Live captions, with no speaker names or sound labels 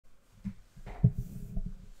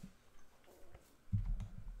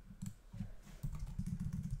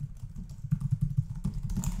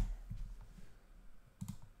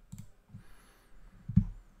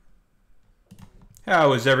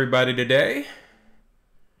How is everybody today?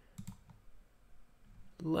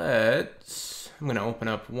 I'm going to open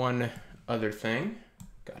up one other thing.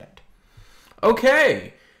 Got it.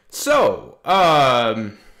 Okay, so,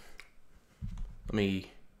 let me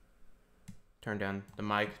turn down the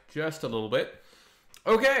mic just a little bit.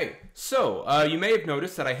 Okay, so, you may have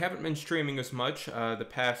noticed that I haven't been streaming as much the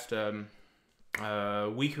past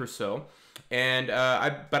week or so, and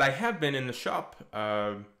but I have been in the shop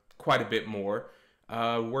quite a bit more,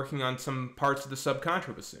 working on some parts of the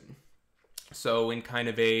Subcontrabassoon. So in kind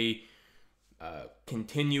of a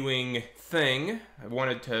continuing thing, I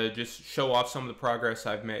wanted to just show off some of the progress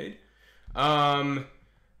I've made.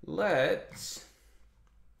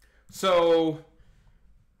 So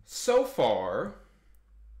far,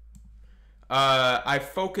 I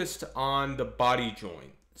focused on the body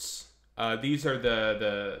joints. These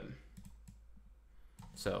are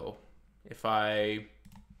so if I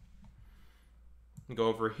go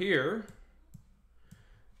over here,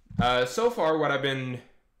 so far what I've been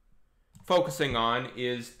focusing on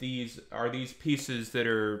is these pieces that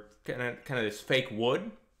are kind of this fake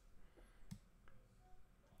wood.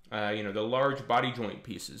 You know, the large body joint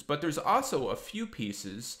pieces. But there's also a few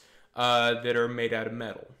pieces that are made out of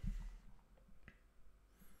metal.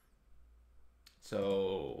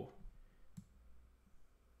 So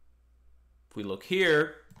if we look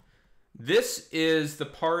here, this is the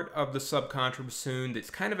part of the subcontrabassoon that's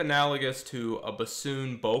kind of analogous to a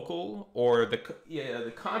bassoon bocal, or the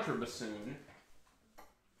contrabassoon.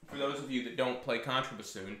 For those of you that don't play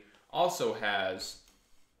contrabassoon, also has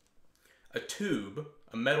a tube,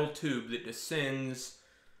 a metal tube that descends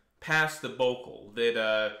past the bocal,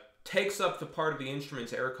 that takes up the part of the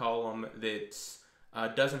instrument's air column that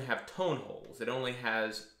doesn't have tone holes. It only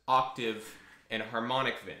has octave and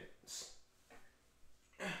harmonic vents.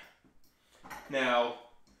 Now,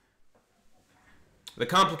 the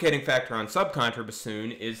complicating factor on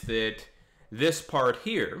subcontrabassoon is that this part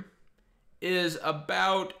here is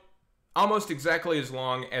about almost exactly as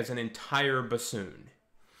long as an entire bassoon.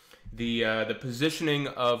 The positioning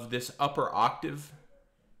of this upper octave,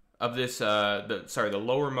 of this the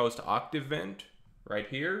lowermost octave vent right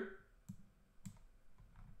here,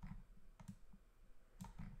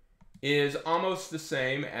 is almost the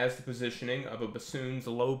same as the positioning of a bassoon's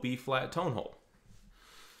low B flat tone hole.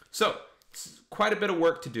 So, it's quite a bit of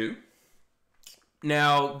work to do.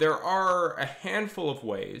 Now, there are a handful of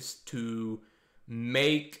ways to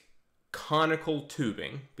make conical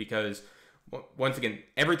tubing, because, once again,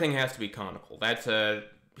 everything has to be conical. That's a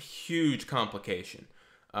huge complication.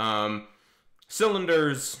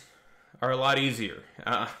 Cylinders are a lot easier.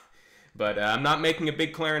 But I'm not making a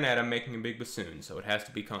big clarinet, I'm making a big bassoon, so it has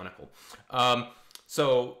to be conical.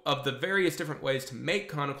 So, of the various different ways to make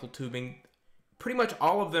conical tubing, pretty much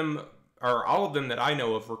all of them that I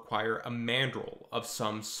know of, require a mandrel of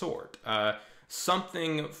some sort.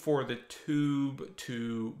 Something for the tube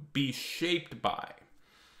to be shaped by.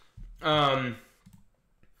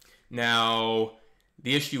 Now,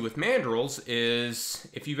 the issue with mandrels is,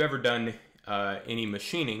 if you've ever done any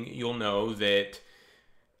machining, you'll know that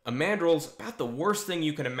a mandrel's about the worst thing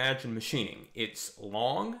you can imagine machining. It's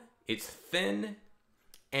long, it's thin,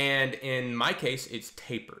 and in my case, it's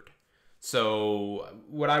tapered. So,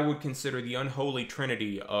 what I would consider the unholy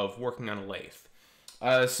trinity of working on a lathe.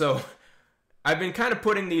 So, I've been kind of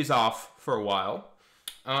putting these off for a while,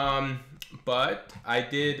 but I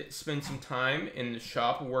did spend some time in the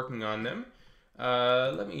shop working on them.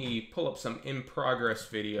 Let me pull up some in-progress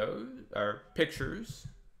videos, or pictures.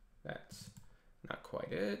 That's not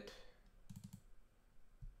quite it.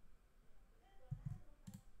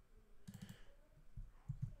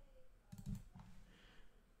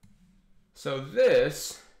 So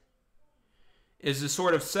this is the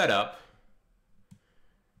sort of setup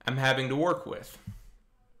I'm having to work with.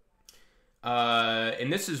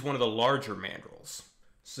 And this is one of the larger mandrels.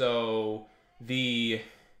 So you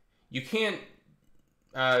can't,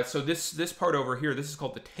 so this part over here, this is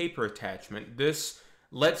called the taper attachment. This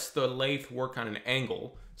lets the lathe work on an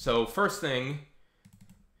angle. So first thing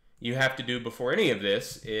you have to do before any of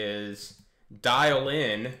this is dial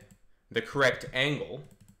in the correct angle.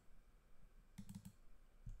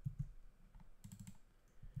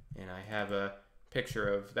 And I have a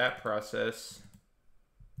picture of that process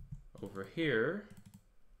over here.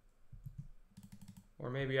 Or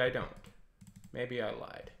maybe I don't. Maybe I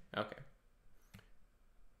lied. Okay.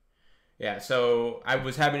 Yeah, so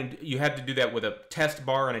you had to do that with a test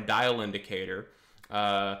bar and a dial indicator,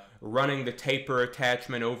 running the taper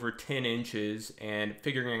attachment over 10 inches and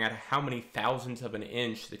figuring out how many thousandths of an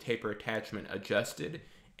inch the taper attachment adjusted,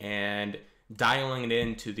 and dialing it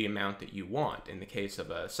into the amount that you want. In the case of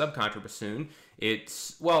a subcontrabassoon,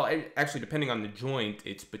 it's, well, actually, depending on the joint,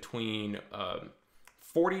 it's between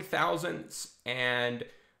 40 thousandths and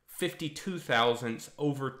 52 thousandths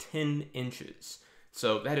over 10 inches.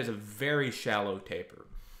 So that is a very shallow taper.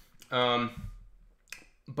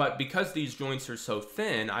 But because these joints are so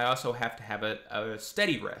thin, I also have to have a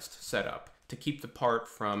steady rest set up to keep the part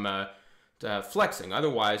from flexing.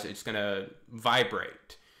 Otherwise, it's going to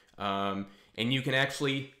vibrate. And you can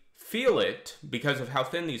actually feel it, because of how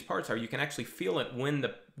thin these parts are, you can actually feel it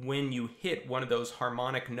when you hit one of those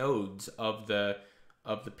harmonic nodes of the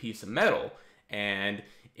piece of metal, and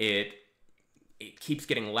it keeps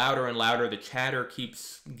getting louder and louder. The chatter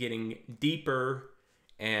keeps getting deeper,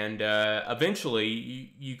 and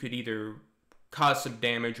eventually you could either cause some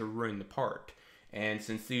damage or ruin the part. And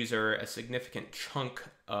since these are a significant chunk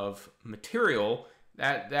of material,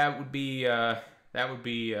 that would be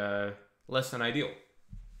less than ideal.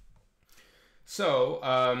 So,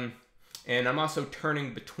 and I'm also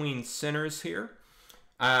turning between centers here.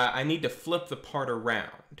 I need to flip the part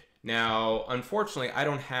around. Now, unfortunately, I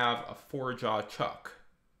don't have a 4-jaw chuck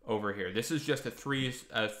over here. This is just a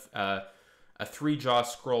three-jaw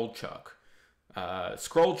scroll chuck.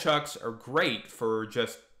 Scroll chucks are great for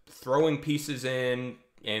just throwing pieces in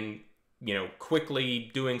and, you know,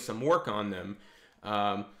 quickly doing some work on them,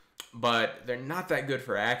 but they're not that good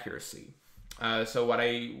for accuracy. So what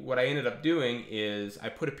I ended up doing is I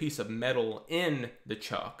put a piece of metal in the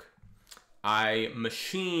chuck. I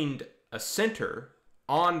machined a center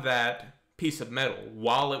on that piece of metal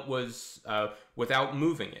while it was without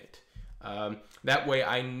moving it. That way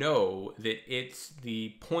I know that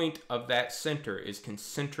the point of that center is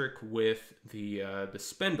concentric with the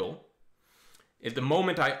spindle. At the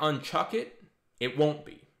moment I unchuck it, it won't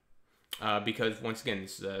be. Because once again,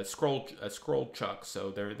 it's a scroll chuck, so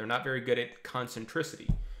they're not very good at concentricity.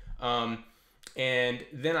 And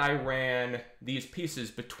then I ran these pieces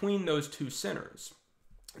between those two centers.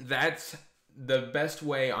 That's the best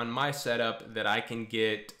way on my setup that I can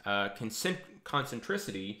get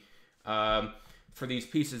concentricity for these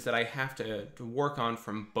pieces that I have to work on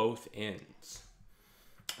from both ends.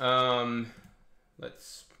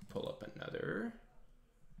 Let's pull up another.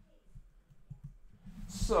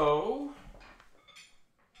 So,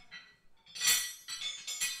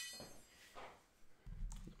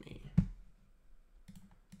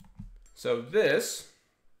 this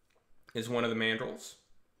is one of the mandrels.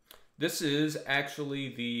 This is actually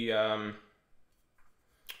the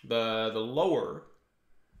lower,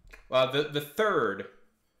 the third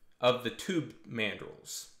of the tube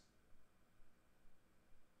mandrels.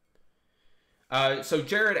 So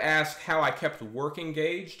Jared asked how I kept the work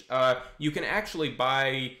engaged. You can actually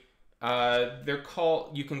buy,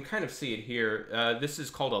 you can kind of see it here. This is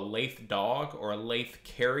called a lathe dog or a lathe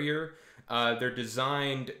carrier. They're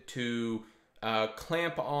designed to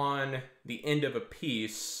clamp on the end of a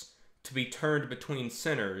piece to be turned between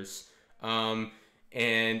centers. And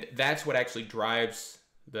that's what actually drives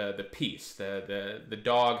the piece. The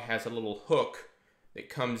dog has a little hook that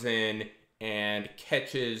comes in and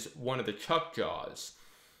catches one of the chuck jaws.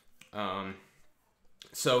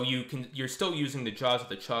 So you're still using the jaws of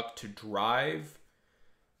the chuck to drive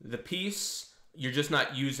the piece. You're just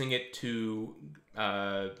not using it to,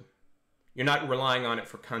 you're not relying on it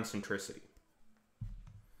for concentricity.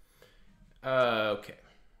 Okay.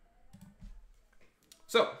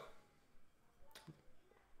 So,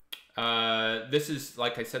 this is,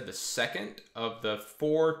 like I said, the second of the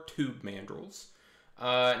 4 tube mandrels.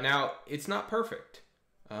 Now, it's not perfect.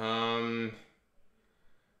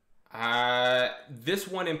 This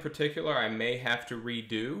one in particular, I may have to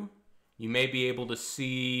redo. You may be able to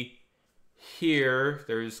see here,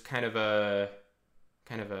 there's kind of a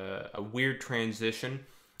weird transition.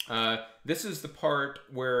 This is the part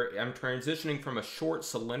where I'm transitioning from a short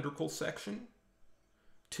cylindrical section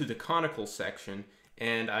to the conical section,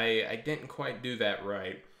 and I didn't quite do that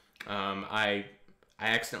right. I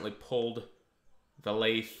accidentally pulled the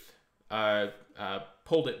lathe,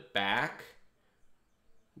 pulled it back,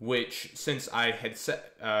 which, since I had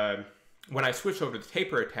set, when I switched over to the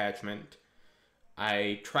taper attachment,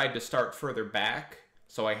 I tried to start further back,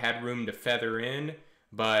 so I had room to feather in,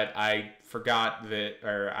 but I forgot that,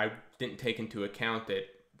 or I didn't take into account that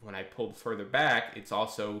when I pulled further back, it's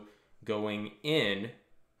also going in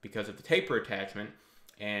because of the taper attachment,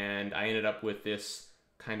 and I ended up with this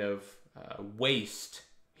kind of waste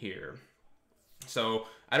here. So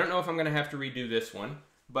I don't know if I'm going to have to redo this one,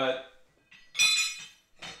 but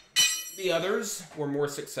the others were more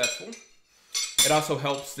successful. It also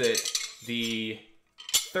helps that the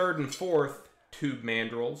 3rd and 4th tube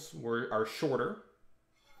mandrels are shorter.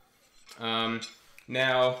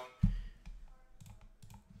 Now,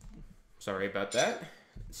 sorry about that.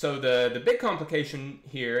 So the big complication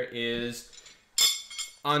here is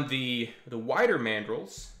on the wider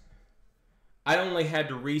mandrels, I only had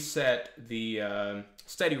to reset the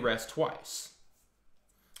steady rest twice.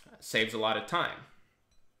 Saves a lot of time.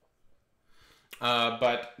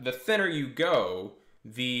 But the thinner you go,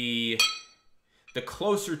 the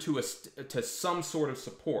closer to some sort of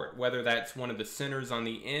support, whether that's one of the centers on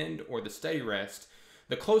the end or the steady rest,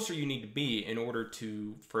 the closer you need to be in order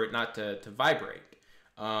for it not to vibrate.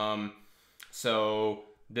 So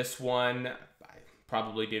this one, I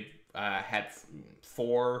probably had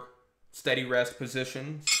 4 steady rest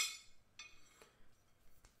positions.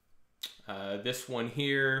 This one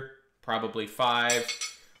here, probably 5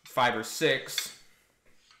 or 6.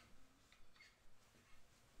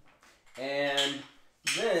 And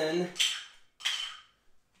then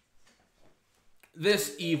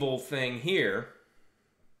this evil thing here,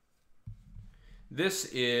 this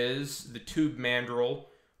is the tube mandrel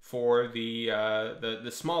for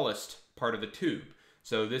the smallest part of the tube.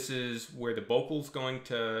 So this is where the bocal's going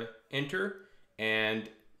to enter, and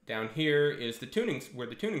down here is where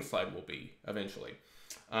the tuning slide will be eventually.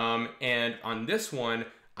 And on this one,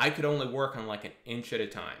 I could only work on like an inch at a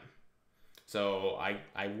time. So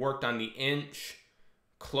I worked on the inch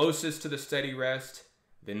closest to the steady rest,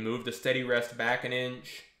 then moved the steady rest back an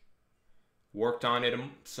inch, worked on it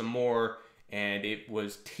some more, and it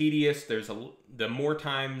was tedious. The more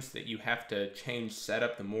times that you have to change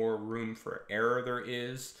setup, the more room for error there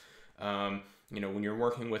is. When you're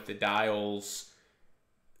working with the dials,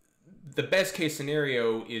 the best case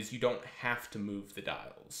scenario is you don't have to move the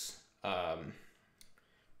dials,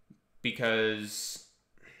 because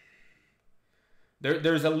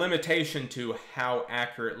there's a limitation to how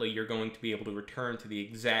accurately you're going to be able to return to the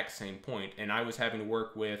exact same point. And I was having to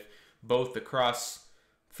work with both the cross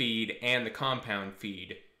feed and the compound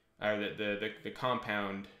feed, or the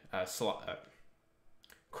compound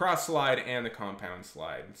cross slide and the compound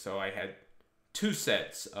slide. So I had 2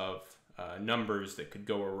 sets of numbers that could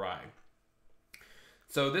go awry.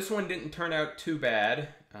 So this one didn't turn out too bad.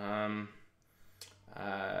 I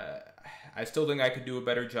still think I could do a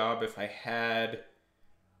better job if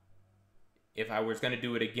I was going to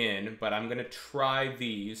do it again, but I'm going to try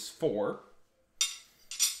these 4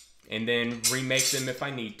 and then remake them if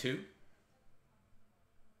I need to.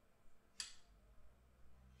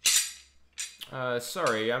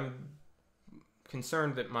 Sorry, I'm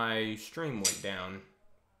concerned that my stream went down.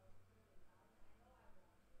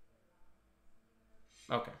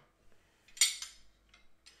 Okay.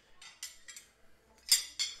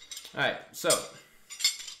 Alright, so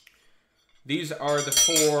these are the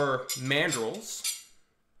 4 mandrels.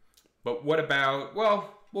 But what about,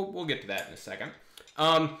 well, we'll get to that in a second.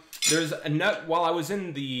 There's a nut, while I was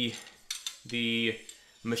in the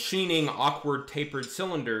machining awkward tapered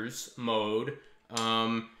cylinders mode,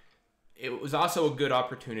 it was also a good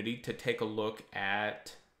opportunity to take a look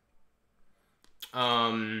at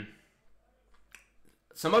some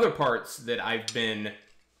other parts that I've been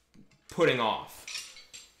putting off.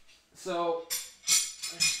 So,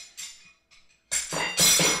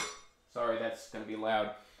 sorry, that's going to be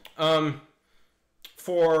loud.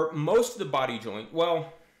 For most of the body joint,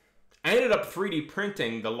 well, I ended up 3D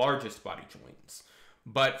printing the largest body joints.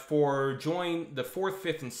 But for the 4th,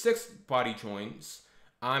 5th, and 6th body joints,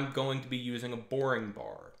 I'm going to be using a boring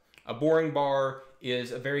bar. A boring bar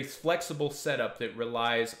is a very flexible setup that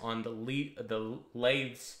relies on the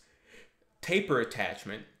lathe's taper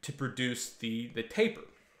attachment to produce the taper.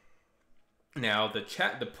 Now,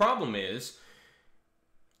 the problem is,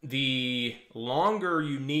 the longer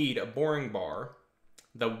you need a boring bar,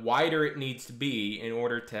 the wider it needs to be in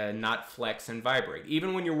order to not flex and vibrate.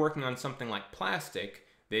 Even when you're working on something like plastic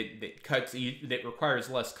that requires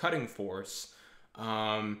less cutting force,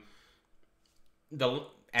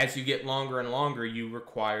 as you get longer and longer, you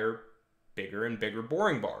require bigger and bigger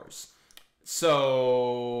boring bars.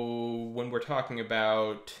 So when we're talking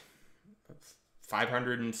about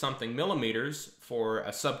 500 and something millimeters for a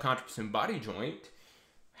subcontrabassoon body joint,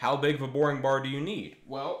 how big of a boring bar do you need?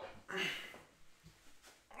 Well,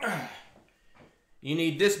 you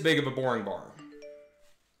need this big of a boring bar.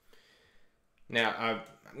 Now, I'm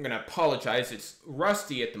going to apologize. It's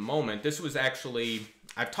rusty at the moment. This was actually,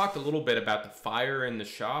 I've talked a little bit about the fire in the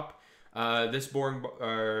shop. This boring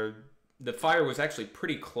bar, the fire was actually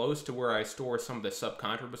pretty close to where I store some of the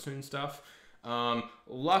subcontrabassoon stuff.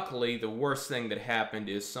 Luckily, the worst thing that happened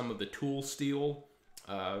is some of the tool steel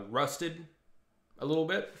rusted a little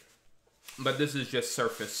bit. but this is just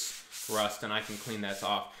surface rust, and I can clean that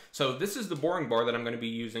off. So this is the boring bar that I'm going to be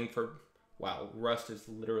using for, wow, rust is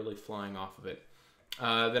literally flying off of it,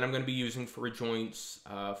 that I'm going to be using for joints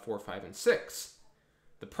 4, 5, and 6.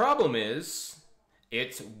 The problem is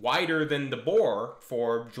it's wider than the bore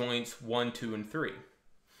for joints 1, 2, and 3.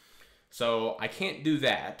 So I can't do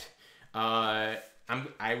that. I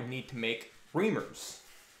would need to make reamers.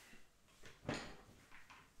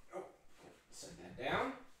 Oh, set that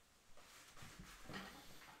down.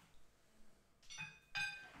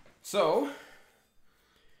 So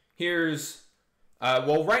here's,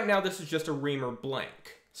 well, right now this is just a reamer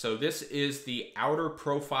blank. So this is the outer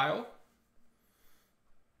profile.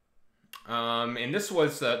 And this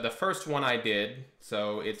was the first one I did,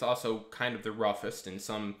 so it's also kind of the roughest in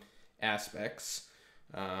some aspects.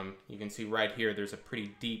 You can see right here there's a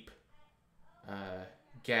pretty deep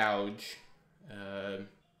gouge.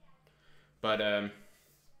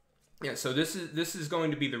 Yeah, so this is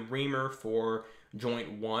going to be the reamer for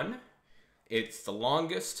joint 1. It's the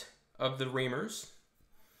longest of the reamers.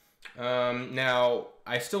 Now,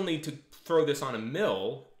 I still need to throw this on a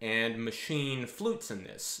mill and machine flutes in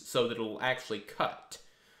this so that it'll actually cut.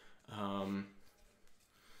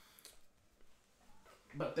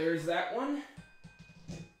 But there's that one.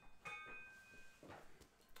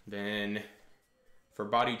 Then for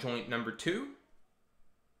body joint number 2.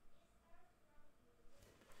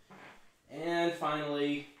 And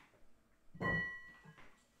finally,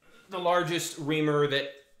 the largest reamer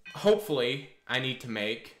that hopefully I need to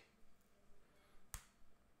make.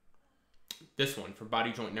 This one for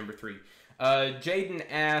body joint number 3. Jaden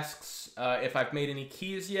asks if I've made any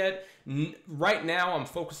keys yet. Right now, I'm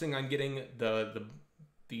focusing on getting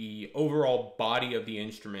the overall body of the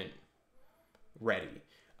instrument ready.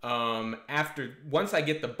 Once I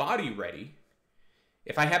get the body ready,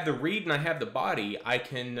 if I have the reed and I have the body, I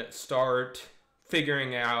can start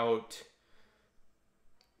figuring out,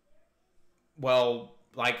 well,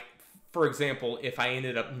 like, for example, if I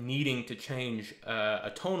ended up needing to change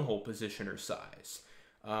a tone hole position or size,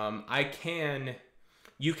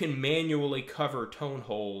 you can manually cover tone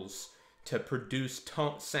holes to produce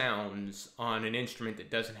sounds on an instrument that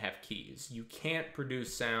doesn't have keys. You can't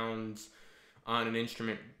produce sounds on an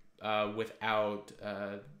instrument without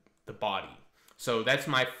the body. So that's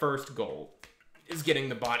my first goal, is getting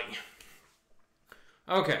the body.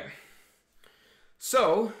 Okay,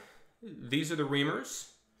 so these are the reamers.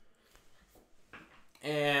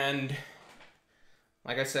 And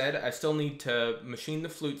like I said, I still need to machine the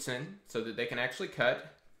flutes in so that they can actually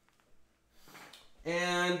cut.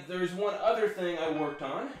 And there's one other thing I worked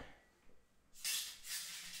on.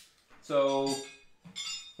 So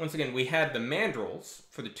once again, we had the mandrels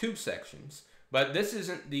for the tube sections, but this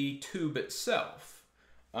isn't the tube itself.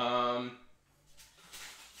 The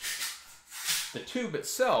tube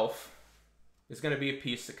itself is going to be a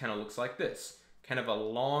piece that kind of looks like this. Kind of a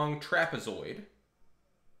long trapezoid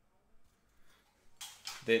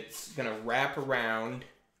that's going to wrap around.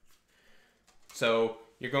 So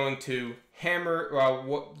you're going to hammer,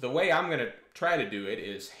 well, the way I'm going to try to do it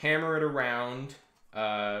is hammer it around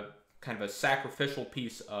kind of a sacrificial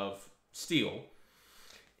piece of steel.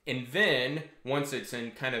 And then, once it's in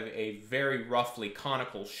kind of a very roughly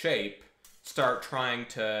conical shape, start trying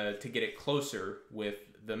to get it closer with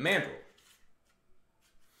the mandrel.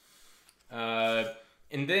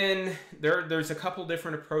 And then there's a couple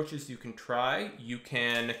different approaches you can try. You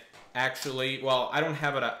can actually, well, I don't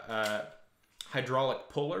have a hydraulic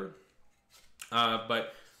puller,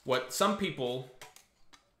 but what some people,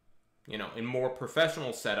 you know, in more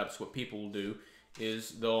professional setups, what people will do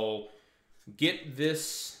is they'll get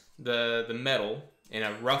the metal in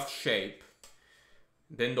a rough shape,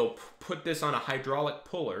 then they'll put this on a hydraulic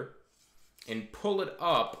puller and pull it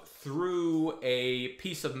up through a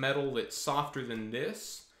piece of metal that's softer than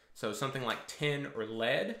this, so something like tin or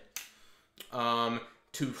lead,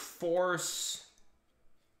 to force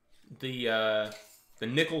the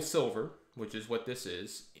nickel silver, which is what this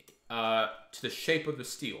is, to the shape of the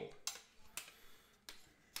steel.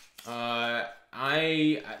 Like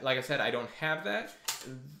I said, I don't have that.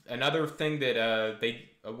 Another thing that a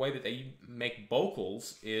way that they make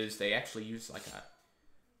bocals is they actually use like a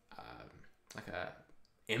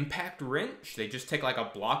impact wrench. They just take like a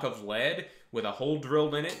block of lead with a hole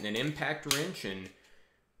drilled in it and an impact wrench and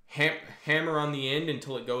hammer on the end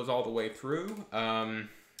until it goes all the way through. For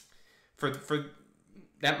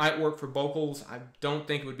that might work for bocals. I don't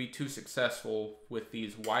think it would be too successful with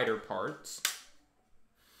these wider parts.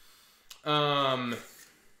 Brett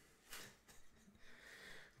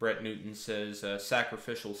Newton says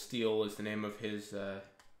sacrificial steel is the name of his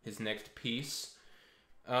next piece.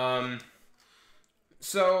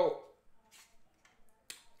 So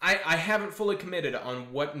I haven't fully committed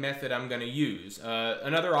on what method I'm going to use.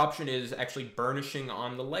 Another option is actually burnishing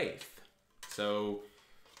on the lathe. So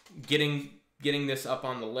getting this up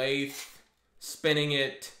on the lathe, spinning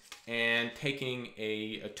it, and taking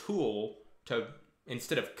a tool to,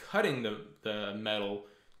 instead of cutting the metal,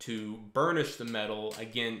 to burnish the metal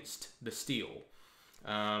against the steel.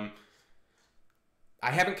 I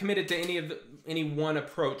haven't committed to any one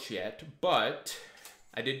approach yet, but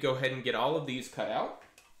I did go ahead and get all of these cut out,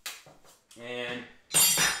 and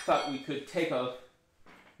thought we could take a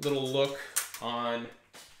little look on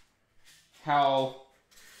how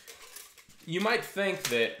you might think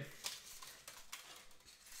that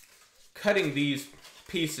cutting these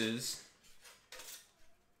pieces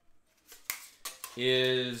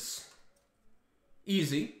is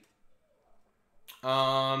easy.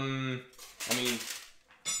 I mean,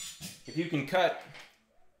 if you can cut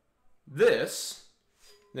this,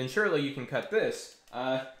 then surely you can cut this.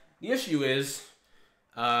 The issue is,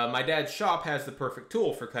 my dad's shop has the perfect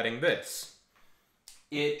tool for cutting this.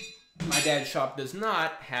 My dad's shop does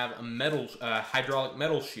not have a hydraulic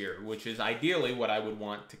metal shear, which is ideally what I would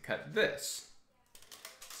want to cut this.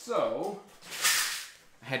 So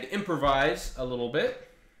I had to improvise a little bit.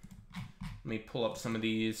 Let me pull up some of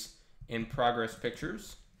these in progress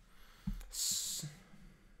pictures.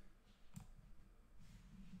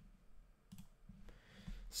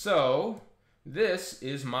 So this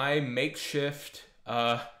is my makeshift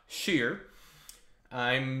shear.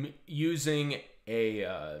 I'm using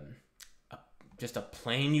just a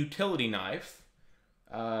plain utility knife,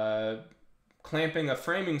 clamping a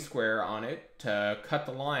framing square on it to cut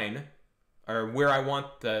the line, or where I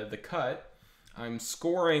want the cut. I'm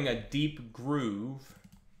scoring a deep groove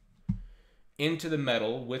into the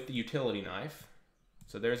metal with the utility knife.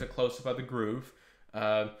 So there's a close-up of the groove.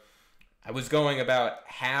 I was going about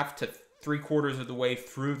half to 3/4 of the way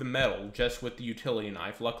through the metal just with the utility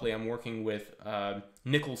knife. Luckily, I'm working with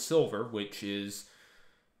nickel silver, which is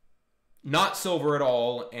not silver at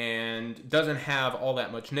all and doesn't have all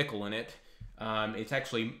that much nickel in it. It's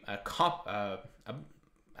actually a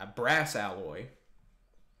brass alloy.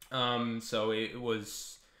 So it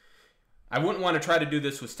was... I wouldn't want to try to do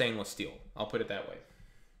this with stainless steel. I'll put it that way.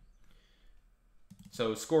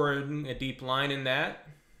 So scoring a deep line in that.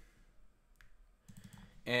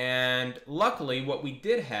 And luckily, what we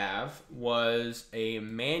did have was a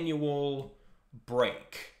manual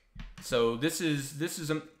brake. So this is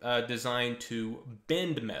designed to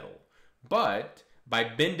bend metal, but by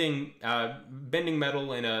bending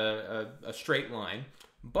metal in a straight line.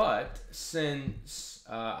 But since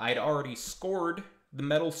I'd already scored the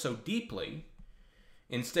metal so deeply,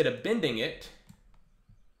 instead of bending it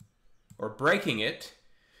or breaking it,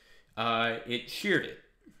 it sheared it.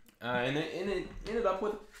 And it ended up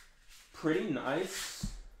with a pretty nice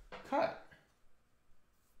cut.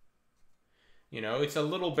 You know, it's a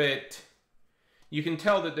little bit... You can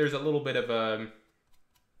tell that there's a little bit of a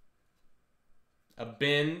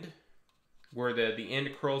bend where the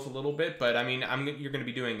end curls a little bit. But, I mean, you're going to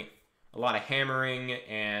be doing a lot of hammering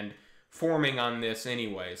and forming on this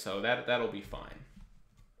anyway. So that'll be fine.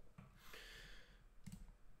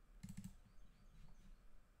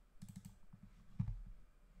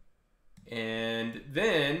 And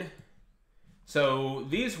then, so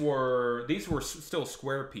these were still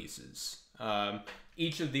square pieces.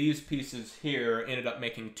 Each of these pieces here ended up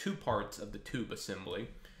making 2 parts of the tube assembly,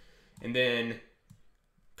 and then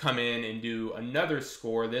come in and do another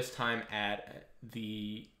score, this time at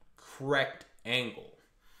the correct angle.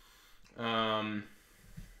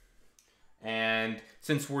 And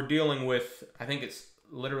since we're dealing with, I think it's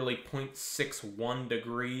literally 0.61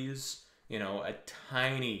 degrees, you know, a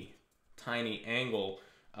tiny angle,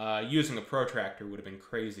 using a protractor would have been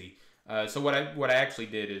crazy. So what I actually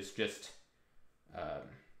did is just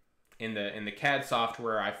in the CAD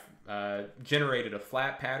software, I generated a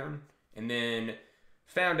flat pattern and then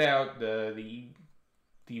found out the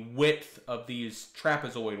width of these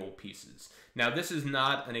trapezoidal pieces. Now this is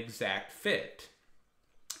not an exact fit.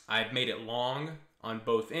 I've made it long on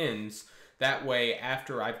both ends. That way,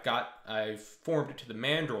 after I've formed it to the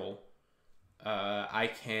mandrel,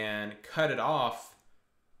 I can cut it off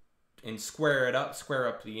and square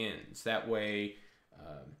up the ends. That way,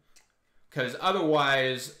 because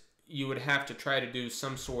otherwise you would have to try to do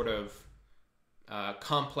some sort of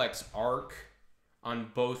complex arc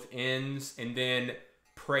on both ends and then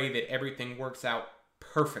pray that everything works out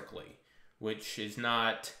perfectly, which is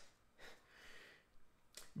not...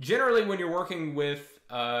 Generally, when you're working with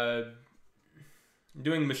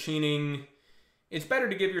doing machining, it's better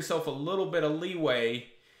to give yourself a little bit of leeway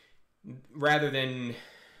rather than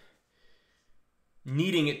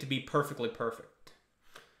needing it to be perfectly perfect.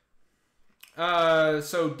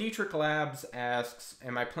 So Dietrich Labs asks,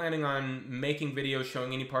 am I planning on making videos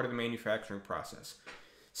showing any part of the manufacturing process?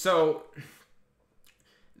 So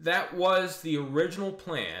that was the original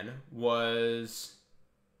plan, was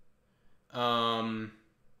to,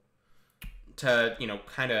 you know,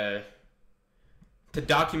 kind of to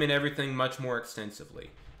document everything much more extensively.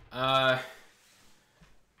 The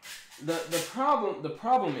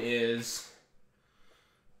problem is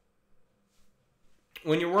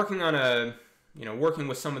when you're working on working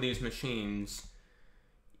with some of these machines,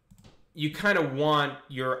 you kind of want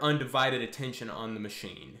your undivided attention on the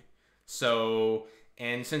machine. So,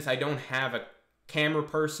 and since I don't have a camera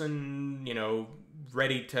person, you know,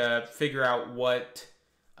 ready to figure out what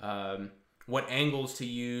angles to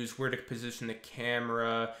use, where to position the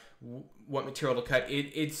camera, what material to cut,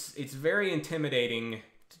 it's very intimidating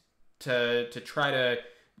to try to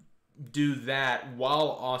do that while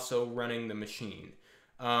also running the machine.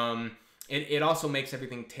 It also makes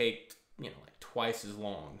everything take, you know, like twice as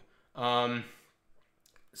long.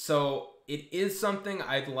 So it is something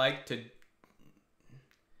I'd like to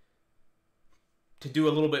do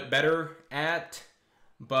a little bit better at,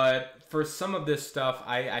 but for some of this stuff,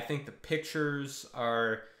 I think the pictures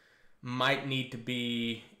might need to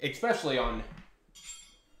be, especially on,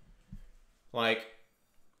 like,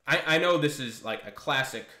 I know this is like a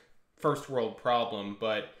classic first world problem,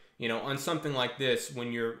 but you know, on something like this,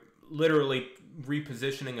 when you're literally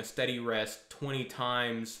repositioning a steady rest 20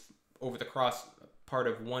 times over the cross part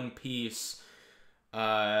of one piece,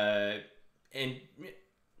 and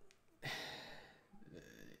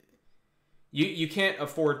you can't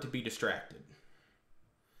afford to be distracted.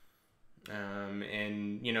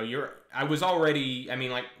 And you know, I was already, I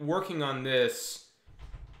mean, like, working on this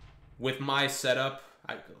with my setup,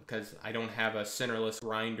 because I don't have a centerless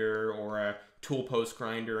grinder or a tool post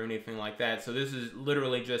grinder or anything like that. So this is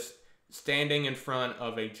literally just standing in front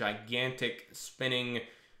of a gigantic spinning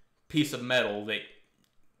piece of metal that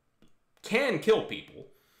can kill people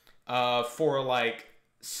for like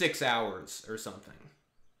 6 hours or something.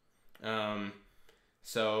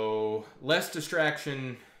 So less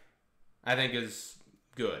distraction, I think, is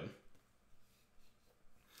good.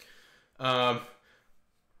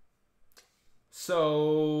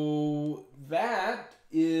 So that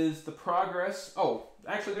is the progress. Oh,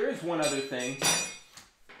 actually, there is one other thing.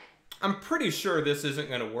 I'm pretty sure this isn't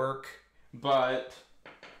going to work, but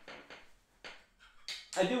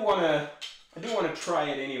I do want to try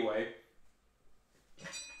it anyway.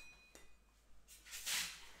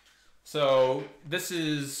 So this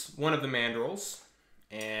is one of the mandrels,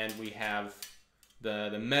 and we have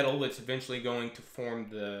the metal that's eventually going to form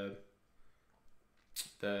the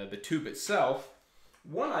tube itself.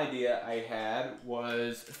 One idea I had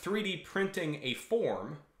was 3D printing a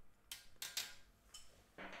form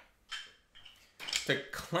to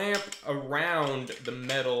clamp around the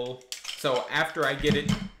metal. So after I get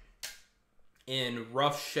it in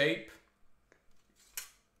rough shape,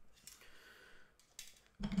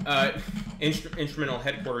 instrumental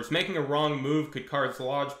headquarters, making a wrong move could cause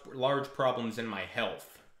large problems in my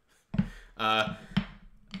health.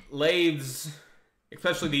 Lathes,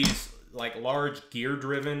 especially these like large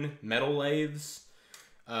gear-driven metal lathes,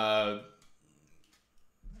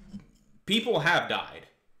 people have died.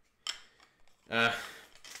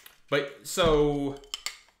 But so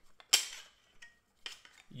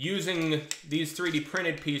using these 3D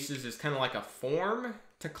printed pieces is kind of like a form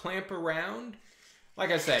to clamp around.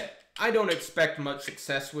 Like I said, I don't expect much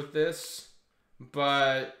success with this,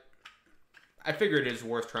 but I figured it is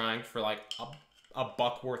worth trying for like a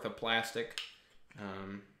buck worth of plastic.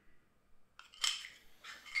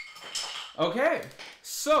 Okay,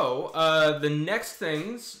 so the next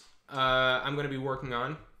things I'm going to be working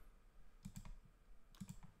on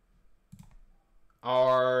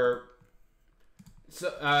are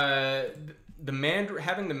having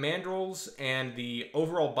the mandrels and the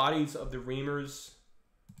overall bodies of the reamers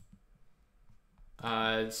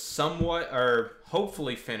somewhat or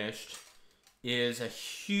hopefully finished is a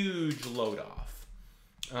huge load off.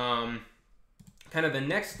 Kind of the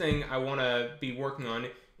next thing I want to be working on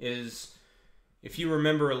is, if you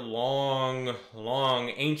remember long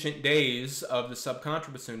ancient days of the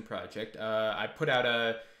Subcontrabassoon project, I put out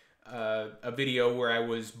a video where I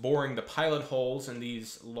was boring the pilot holes in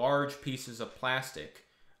these large pieces of plastic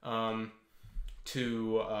to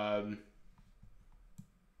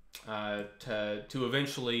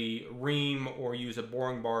eventually ream or use a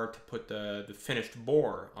boring bar to put the finished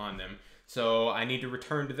bore on them. So I need to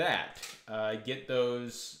return to that, get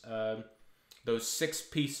those those 6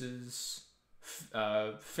 pieces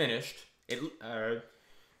finished. So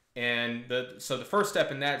the first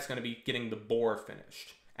step in that is going to be getting the bore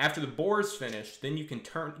finished. After the bore is finished, then you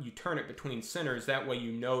turn it between centers. That way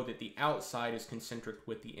you know that the outside is concentric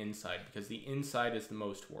with the inside, because the inside is the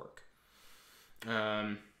most work.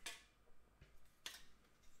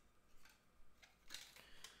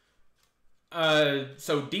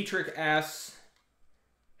 So Dietrich asks,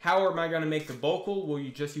 how am I going to make the vocal? Will you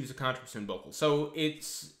just use a contrabassoon vocal? So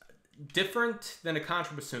it's different than a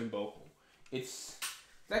contrabassoon vocal. It's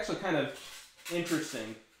actually kind of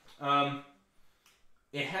interesting.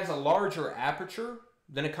 It has a larger aperture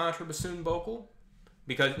than a contrabassoon vocal,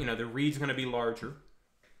 because, you know, the reed's going to be larger.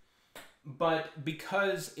 But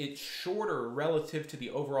because it's shorter relative to the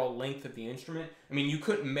overall length of the instrument, I mean, you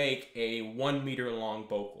couldn't make a 1 meter long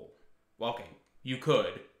vocal. Well, okay, you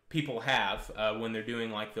could. People have when they're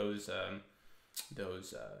doing like those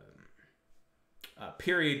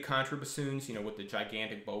period contrabassoons, you know, with the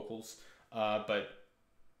gigantic vocals. But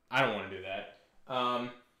I don't want to do that.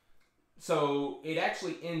 So it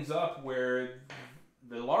actually ends up where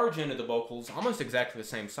the large end of the vocal is almost exactly the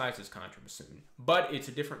same size as contrabassoon, but it's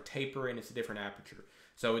a different taper and it's a different aperture.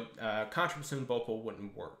 So contrabassoon vocal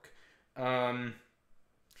wouldn't work.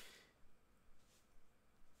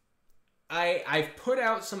 I've put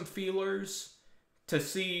out some feelers to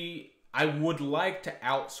see. I would like to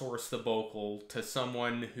outsource the vocal to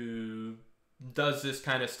someone who does this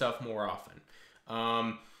kind of stuff more often.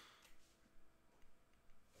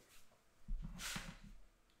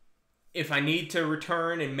 If I need to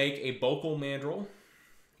return and make a vocal mandrel,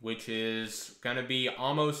 which is going to be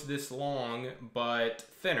almost this long but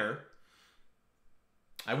thinner,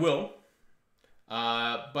 I will.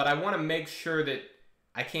 But I want to make sure that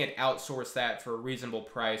I can't outsource that for a reasonable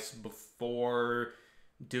price before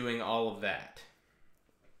doing all of that.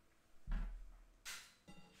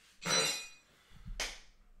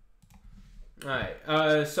 Alright,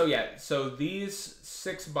 so these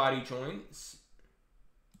 6 body joints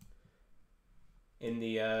in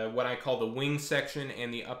the what I call the wing section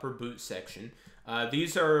and the upper boot section.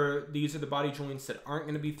 These are the body joints that aren't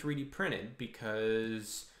going to be 3D printed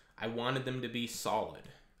because I wanted them to be solid.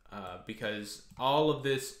 Because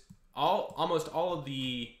almost all of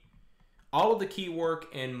the key work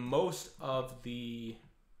and all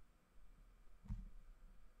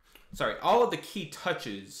of the key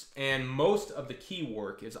touches and most of the key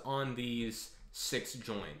work is on these 6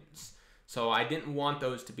 joints. So I didn't want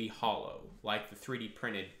those to be hollow, like the 3D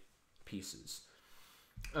printed pieces.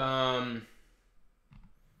 And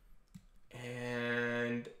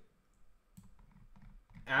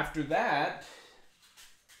after that,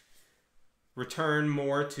 return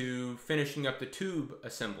more to finishing up the tube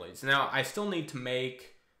assemblies. Now, I still need to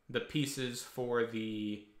make the pieces for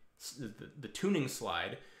the tuning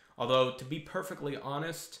slide, although to be perfectly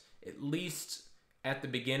honest, at least at the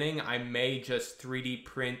beginning, I may just 3D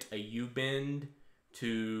print a U-bend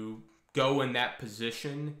to go in that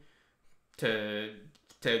position to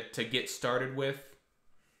get started with.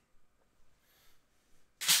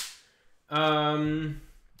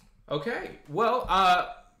 Okay,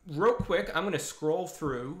 well, real quick, I'm going to scroll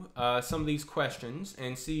through some of these questions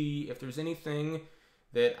and see if there's anything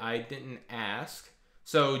that I didn't ask.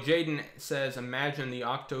 So Jaden says, imagine the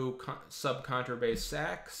octo subcontrabass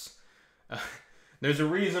sax. There's a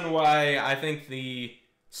reason why I think the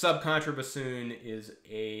subcontrabassoon is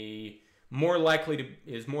more likely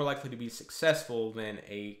to be successful than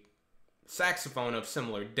a saxophone of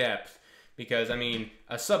similar depth, because I mean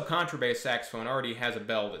a subcontrabass saxophone already has a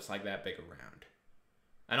bell that's like that big around.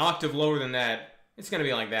 An octave lower than that, it's going to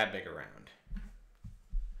be like that big around.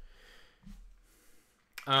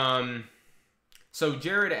 So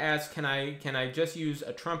Jared asks, can I just use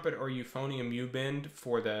a trumpet or euphonium U-bend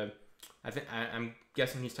for the? I'm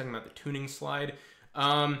guessing he's talking about the tuning slide.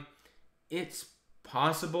 It's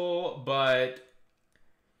possible, but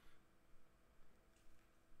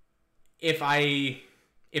if I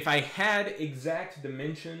had exact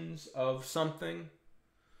dimensions of something,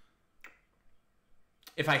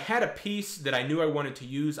 if I had a piece that I knew I wanted to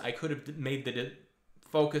use, I could have made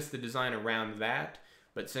focus the design around that.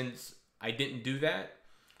 But since I didn't do that,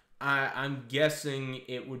 I'm guessing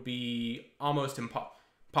it would be almost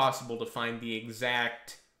impossible to find the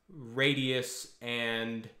exact radius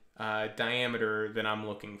and diameter that I'm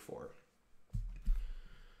looking for.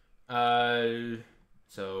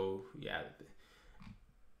 So yeah,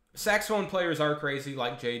 saxophone players are crazy,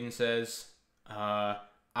 like Jaden says.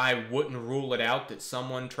 I wouldn't rule it out that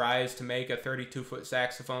someone tries to make a 32-foot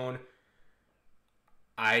saxophone.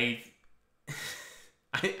 I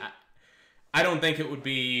don't think it would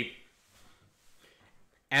be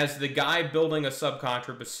as the guy building a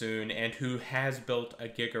subcontrabassoon and who has built a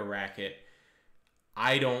Giga racket,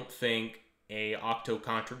 I don't think a octo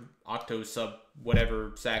sub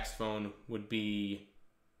whatever saxophone would be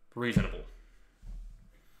reasonable.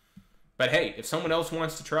 But hey, if someone else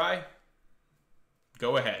wants to try,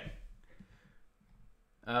 go ahead.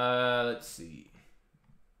 Let's see.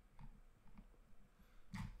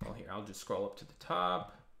 Well, here, I'll just scroll up to the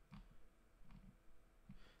top.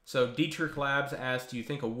 So Dietrich Labs asks, do you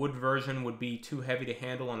think a wood version would be too heavy to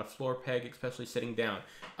handle on a floor peg, especially sitting down?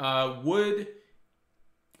 Wood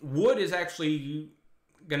is actually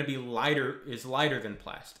going to be lighter than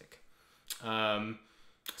plastic.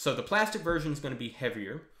 So the plastic version is going to be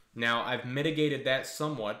heavier. Now, I've mitigated that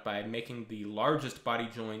somewhat by making the largest body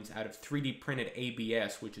joints out of 3D printed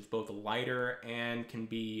ABS, which is both lighter and can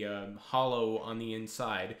be hollow on the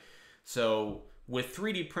inside. So with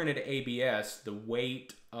 3D printed ABS, the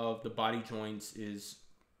weight of the body joints is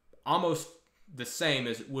almost the same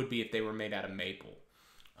as it would be if they were made out of maple.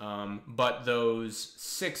 But those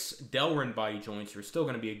 6 Delrin body joints are still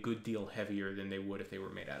going to be a good deal heavier than they would if they were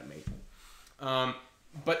made out of maple.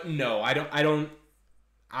 But no,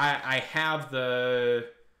 I have the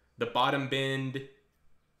bottom bend,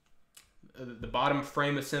 the bottom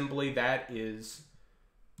frame assembly that is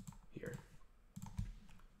here.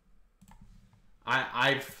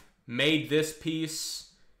 I've made this piece.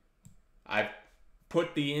 I've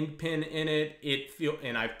put the end pin in it.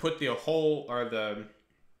 And I've put the whole or the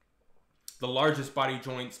largest body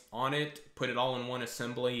joints on it. Put it all in one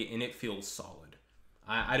assembly, and it feels solid.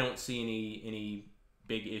 I don't see any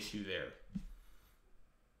big issue there.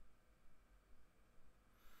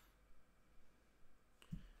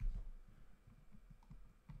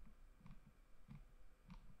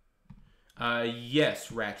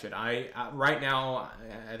 Yes, Ratchet. Right now,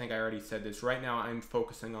 I think I already said this. Right now, I'm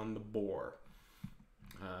focusing on the bore.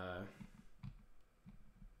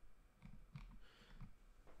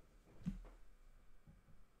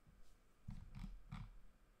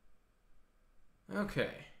 Okay.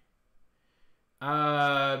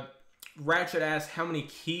 Ratchet asks how many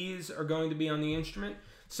keys are going to be on the instrument.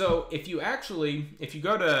 So if you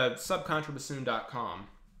go to subcontrabassoon.com,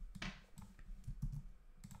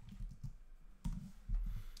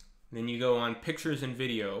 then you go on Pictures and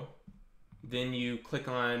Video. Then you click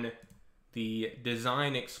on the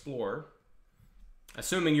Design Explorer.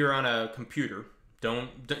 Assuming you're on a computer,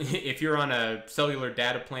 if you're on a cellular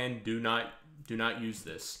data plan, do not use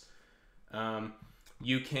this.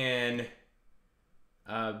 You can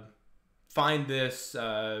find this.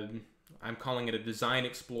 I'm calling it a Design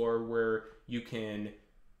Explorer, where you can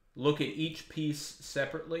look at each piece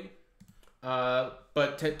separately.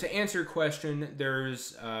 But to answer your question,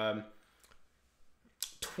 there's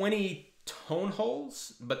 20 tone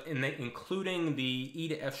holes, but including the E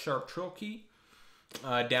to F sharp trill key,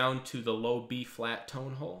 down to the low B flat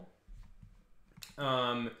tone hole.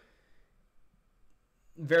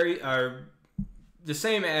 The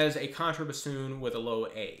same as a contrabassoon with a low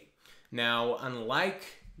A. Now, unlike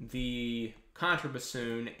the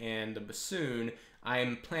contrabassoon and the bassoon,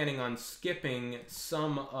 I'm planning on skipping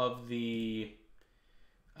some of the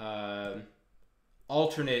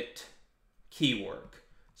alternate key work.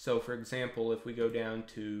 So, for example, if we go down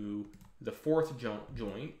to the 4th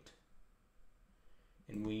joint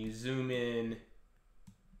and we zoom in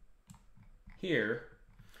here,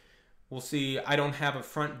 we'll see I don't have a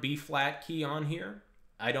front B flat key on here.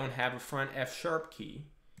 I don't have a front F sharp key,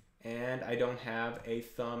 and I don't have a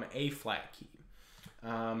thumb A flat key.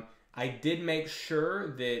 I did make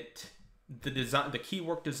sure that the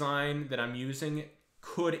keywork design that I'm using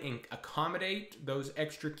could accommodate those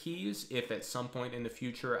extra keys if at some point in the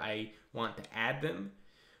future I want to add them.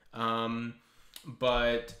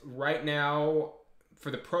 But right now, for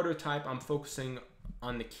the prototype, I'm focusing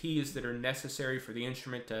on the keys that are necessary for the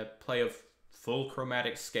instrument to play a full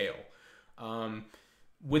chromatic scale.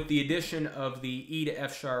 With the addition of the E to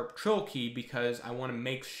F sharp trill key, because I want to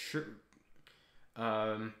make sure,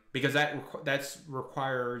 because that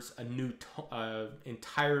requires a new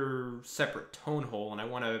entire separate tone hole, and I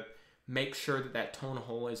want to make sure that that tone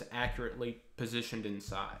hole is accurately positioned in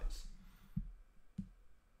size.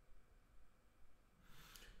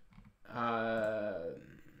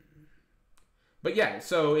 But yeah,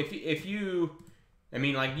 so if you, I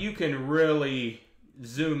mean, like, you can really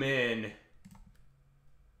zoom in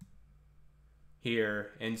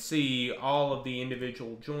here and see all of the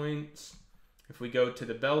individual joints. If we go to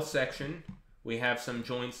the bell section, we have some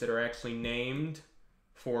joints that are actually named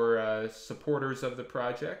for supporters of the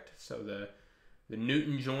project. So the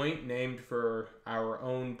Newton joint, named for our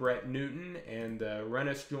own Brett Newton, and the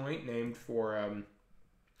Rennis joint, named for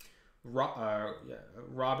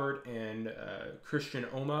Robert and Christian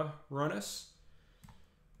Oma run us.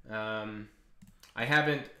 I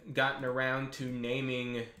haven't gotten around to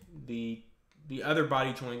naming the other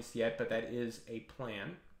body joints yet, but that is a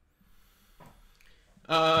plan.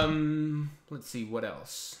 Let's see what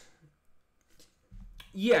else.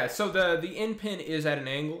 Yeah, so the end pin is at an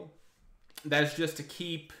angle. That's just to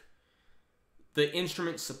keep the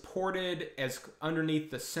instrument supported as underneath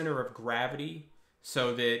the center of gravity,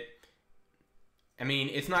 so that, I mean,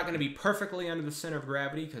 it's not going to be perfectly under the center of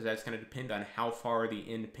gravity because that's going to depend on how far the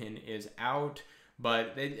end pin is out,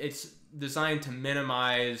 but it's designed to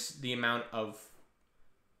minimize the amount of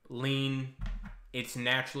lean it's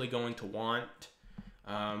naturally going to want.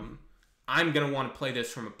 I'm going to want to play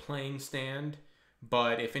this from a playing stand,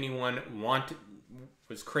 but if anyone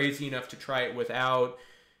was crazy enough to try it without,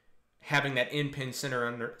 having that end pin centered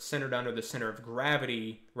under the center of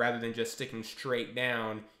gravity rather than just sticking straight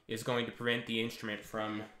down is going to prevent the instrument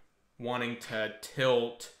from wanting to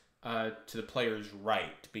tilt to the player's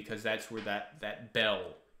right, because that's where that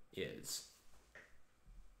bell is.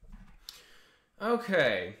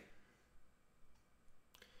 Okay.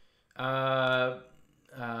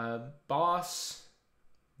 Boss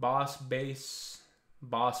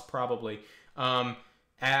probably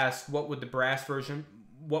asked what would be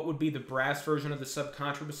the brass version of the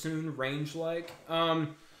Subcontrabassoon range like.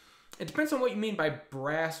 It depends on what you mean by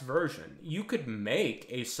brass version. You could make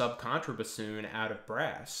a Subcontrabassoon out of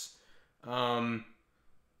brass,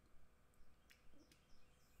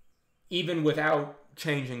 even without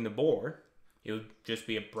changing the bore. It would just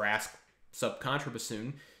be a brass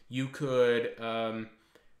Subcontrabassoon. You could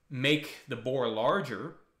make the bore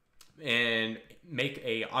larger and make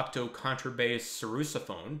a octo contrabass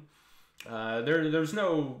sousaphone. There's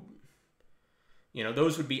no,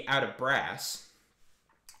 those would be out of brass.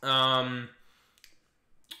 As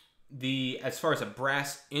far as a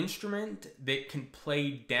brass instrument that can play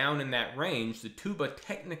down in that range, the tuba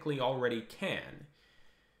technically already can,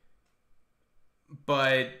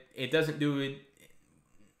 but it doesn't do it,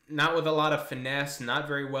 not with a lot of finesse, not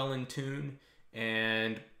very well in tune,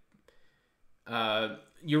 and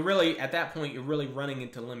you're really, at that point, you're really running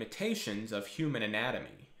into limitations of human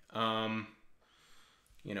anatomy.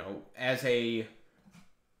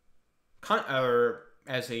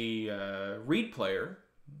 As a reed player,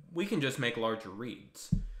 we can just make larger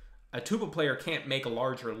reeds. A tuba player can't make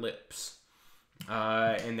larger lips,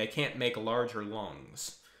 and they can't make larger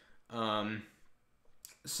lungs.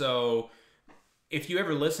 So if you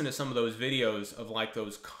ever listen to some of those videos of like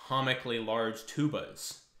those comically large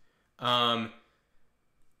tubas,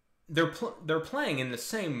 they're playing in the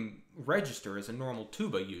same register as a normal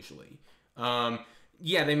tuba usually.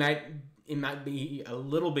 Yeah, it might be a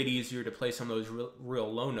little bit easier to play some of those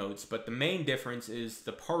real low notes, but the main difference is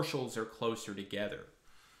the partials are closer together.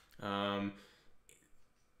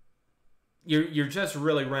 You're just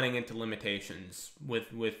really running into limitations with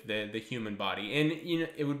the human body, and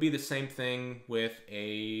it would be the same thing with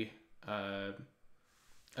a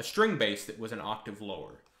string bass that was an octave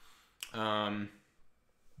lower.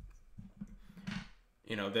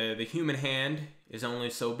 The human hand is only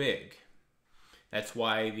so big. That's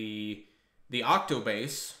why the octo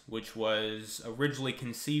bass, which was originally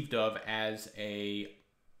conceived of as the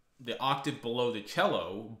octave below the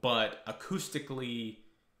cello, but acoustically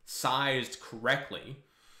sized correctly,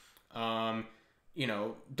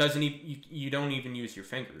 doesn't you don't even use your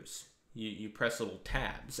fingers. You press little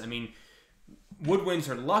tabs. I mean, woodwinds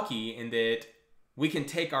are lucky in that we can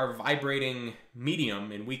take our vibrating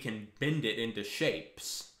medium and we can bend it into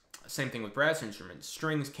shapes. Same thing with brass instruments.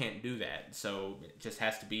 Strings can't do that, so it just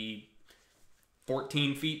has to be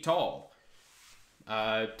 14 feet tall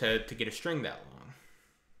to get a string that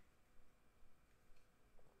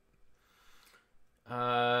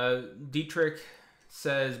long. Dietrich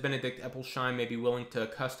says Benedict Eppelsheim may be willing to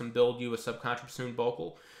custom build you a Subcontrabassoon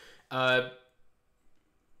vocal. I'd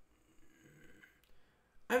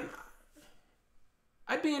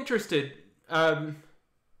be interested. I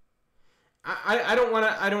don't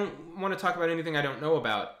want to talk about anything I don't know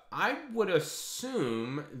about. I would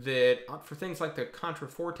assume that for things like the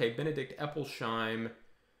contraforte, Benedict Eppelsheim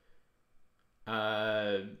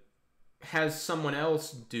has someone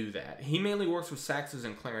else do that. He mainly works with saxes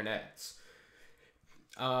and clarinets.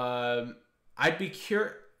 I think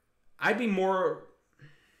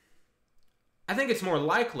it's more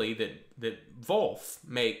likely that Wolf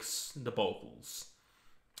makes the vocals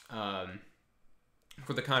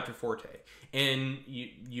for the contraforte, and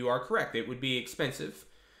you are correct. It would be expensive,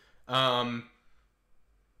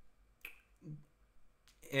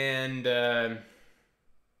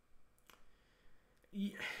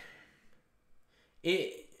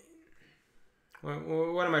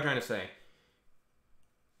 What am I trying to say?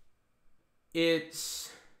 It's...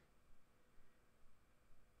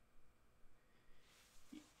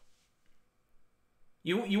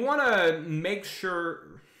 You want to make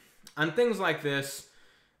sure on things like this.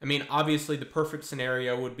 I mean, obviously, the perfect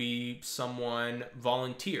scenario would be someone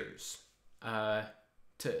volunteers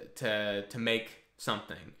to make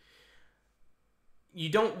something. You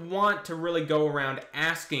don't want to really go around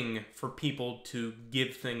asking for people to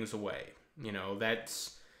give things away. You know,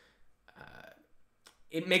 that's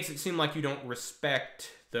it makes it seem like you don't respect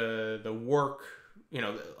the work. You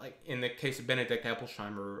know, like in the case of Benedict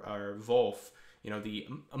Epplesheimer or Wolf. You know, the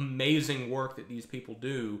amazing work that these people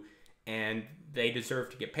do, and they deserve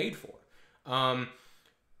to get paid for.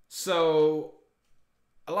 So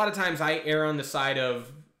a lot of times I err on the side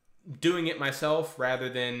of doing it myself rather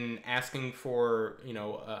than asking for, you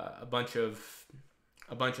know, a bunch of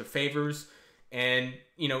favors. And,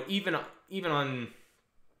 you know, even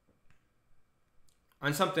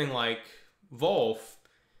on something like Wolf,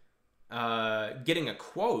 getting a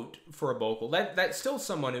quote for a vocal, that's still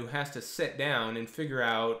someone who has to sit down and figure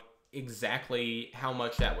out exactly how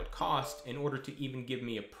much that would cost in order to even give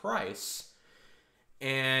me a price.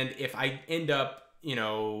 And if I end up, you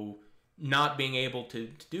know, not being able to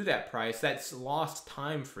do that price, that's lost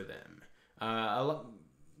time for them.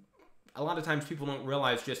 A lot of times people don't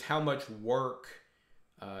realize just how much work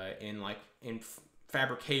in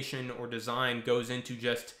fabrication or design goes into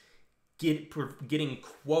just getting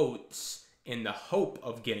quotes in the hope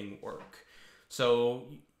of getting work. So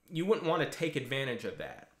you wouldn't want to take advantage of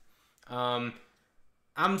that.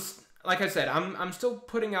 Like I said, I'm still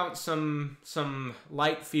putting out some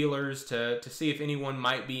light feelers to see if anyone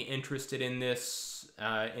might be interested in this,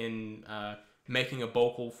 in making a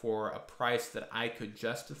vocal for a price that I could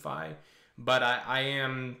justify. But I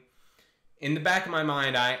am, in the back of my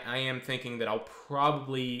mind, I am thinking that I'll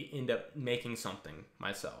probably end up making something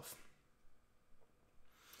myself.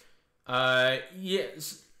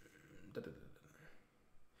 Yes.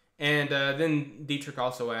 And then Dietrich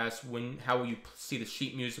also asked, how will you see the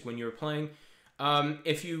sheet music when you were playing?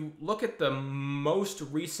 If you look at the most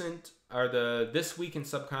recent, or the This Week in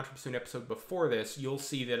Subcontrabassoon episode before this, you'll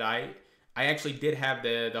see that I actually did have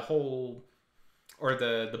the whole, or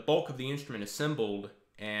the bulk of the instrument assembled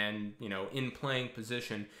and, you know, in playing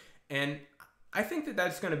position. And I think that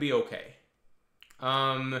that's going to be okay.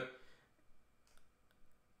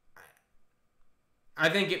 I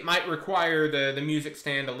think it might require the music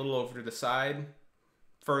stand a little over to the side,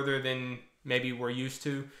 further than maybe we're used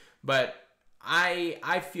to, but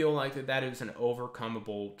I feel like that is an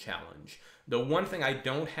overcomable challenge. The one thing I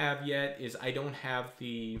don't have yet is I don't have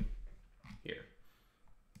the... Here.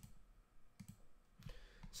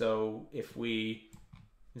 So if we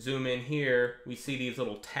zoom in here, we see these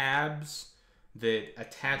little tabs that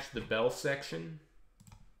attach the bell section.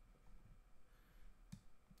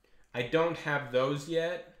 I don't have those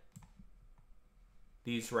yet.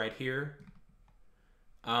 These right here.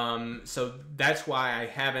 So that's why I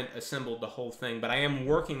haven't assembled the whole thing, but I am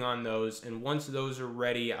working on those, and once those are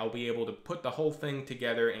ready, I'll be able to put the whole thing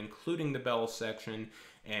together, including the bell section,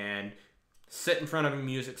 and sit in front of a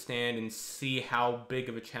music stand and see how big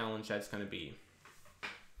of a challenge that's going to be.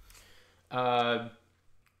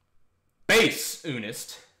 Bass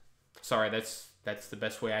Unist. Sorry, that's the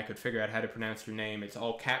best way I could figure out how to pronounce your name. It's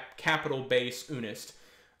all capital Bass Unist.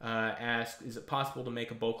 Asked, is it possible to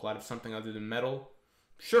make a vocal out of something other than metal?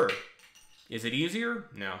 Sure. Is it easier?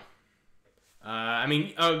 No. I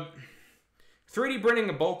mean, 3D printing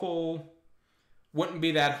a vocal wouldn't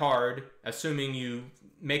be that hard, assuming you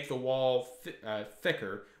make the wall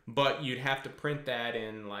thicker, but you'd have to print that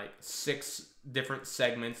in like 6 different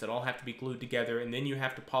segments that all have to be glued together, and then you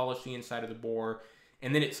have to polish the inside of the bore,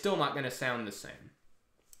 and then it's still not going to sound the same.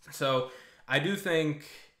 So I do think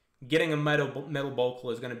getting a metal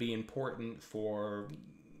vocal is going to be important for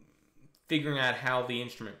figuring out how the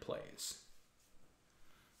instrument plays.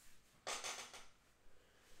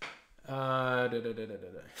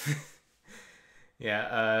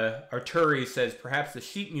 Yeah, Arturi says perhaps the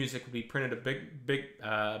sheet music would be printed a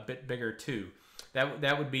bit bigger too.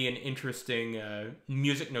 That would be an interesting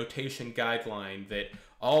music notation guideline, that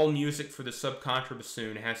all music for the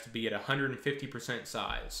Subcontrabassoon has to be at 150%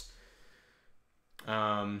 size.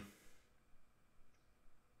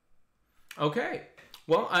 Okay,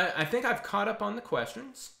 well, I think I've caught up on the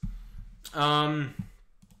questions. I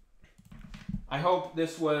hope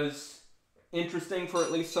this was interesting for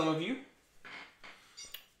at least some of you.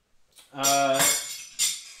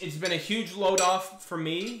 It's been a huge load off for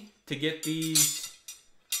me to get these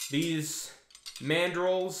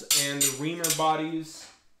mandrels and the reamer bodies.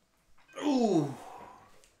 Ooh,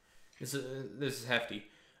 this is hefty.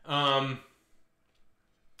 Done.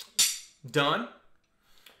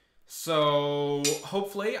 So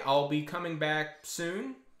hopefully I'll be coming back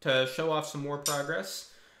soon to show off some more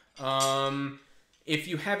progress. If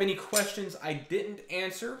you have any questions I didn't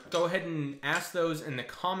answer, go ahead and ask those in the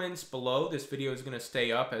comments below. This video is going to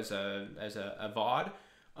stay up as a VOD.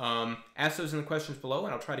 Ask those in the questions below,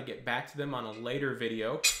 and I'll try to get back to them on a later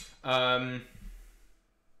video.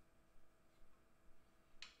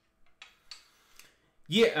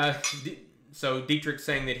 So Dietrich's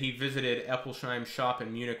saying that he visited Eppelsheim's shop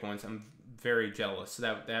in Munich once. I'm very jealous.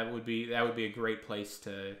 That would be a great place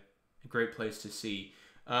to see.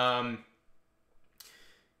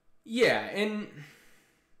 Yeah, and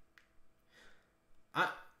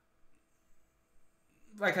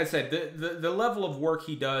like I said, the level of work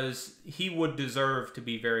he does, he would deserve to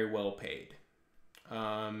be very well paid.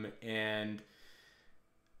 And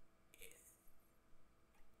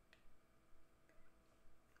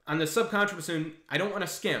on the Subcontrabassoon, I don't want to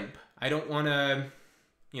skimp. I don't want to,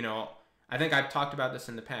 I think I've talked about this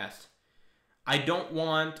in the past. I don't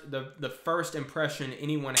want the first impression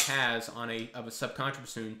anyone has of a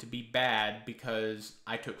Subcontrabassoon to be bad because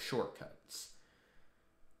I took shortcuts.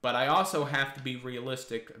 But I also have to be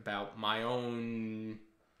realistic about my own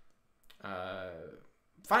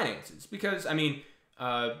finances, because I mean,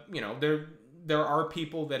 there are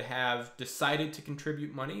people that have decided to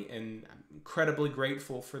contribute money, and I'm incredibly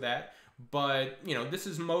grateful for that. But this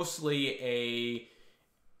is mostly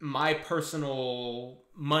my personal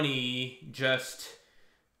money, just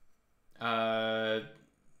trying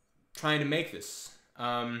to make this.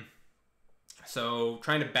 So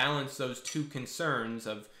trying to balance those two concerns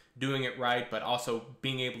of doing it right, but also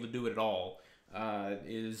being able to do it at all,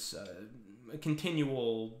 is a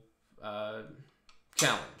continual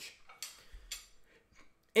challenge.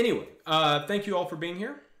 Anyway, thank you all for being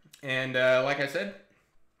here. And like I said,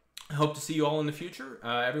 I hope to see you all in the future.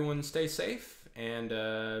 Everyone stay safe, and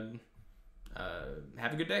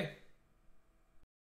have a good day.